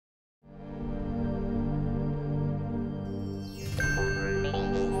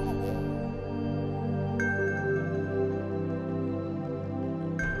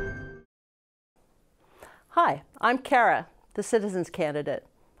I'm Kara, the Citizens candidate.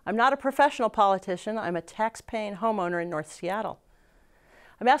 I'm not a professional politician. I'm a tax-paying homeowner in North Seattle.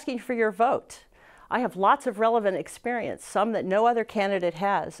 I'm asking for your vote. I have lots of relevant experience, some that no other candidate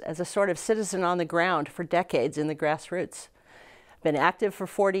has, as a sort of citizen on the ground for decades in the grassroots. I've been active for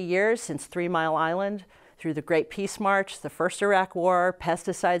 40 years, since 3 Mile Island, through the Great Peace March, the first Iraq War,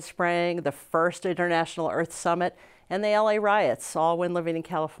 pesticide spraying, the first International Earth Summit, and the LA riots, all when living in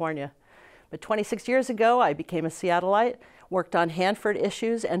California. But 26 years ago, I became a Seattleite, worked on Hanford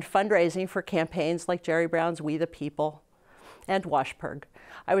issues and fundraising for campaigns like Jerry Brown's We the People and Washburn.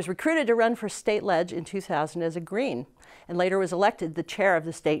 I was recruited to run for state ledge in 2000 as a Green, and later was elected the chair of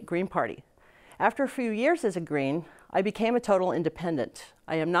the state Green Party. After a few years as a Green, I became a total independent.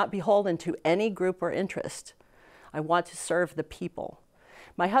 I am not beholden to any group or interest. I want to serve the people.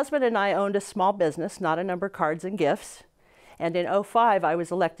 My husband and I owned a small business, not a number cards and gifts, and in 2005 I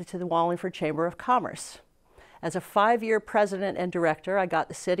was elected to the Wallingford Chamber of Commerce. As a 5-year president and director, I got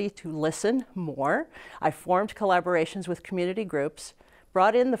the city to listen more. I formed collaborations with community groups,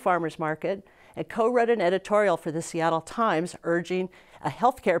 brought in the farmers market, and co-wrote an editorial for the Seattle Times urging a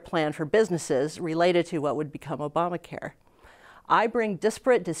healthcare plan for businesses related to what would become Obamacare. I bring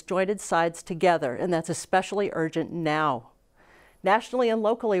disparate, disjointed sides together, and that's especially urgent now. Nationally and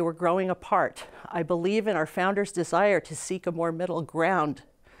locally, we're growing apart. I believe in our founders' desire to seek a more middle ground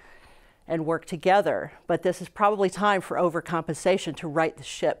and work together, but this is probably time for overcompensation to right the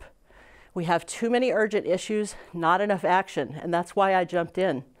ship. We have too many urgent issues, not enough action, and that's why I jumped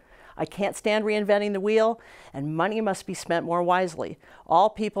in. I can't stand reinventing the wheel, and money must be spent more wisely.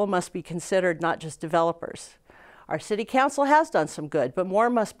 All people must be considered, not just developers. Our city council has done some good, but more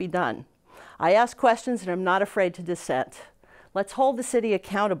must be done. I ask questions and I'm not afraid to dissent. Let's hold the city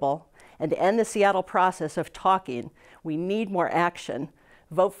accountable and end the Seattle process of talking. We need more action.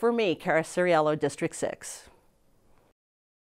 Vote for me, Ceriello, District 6.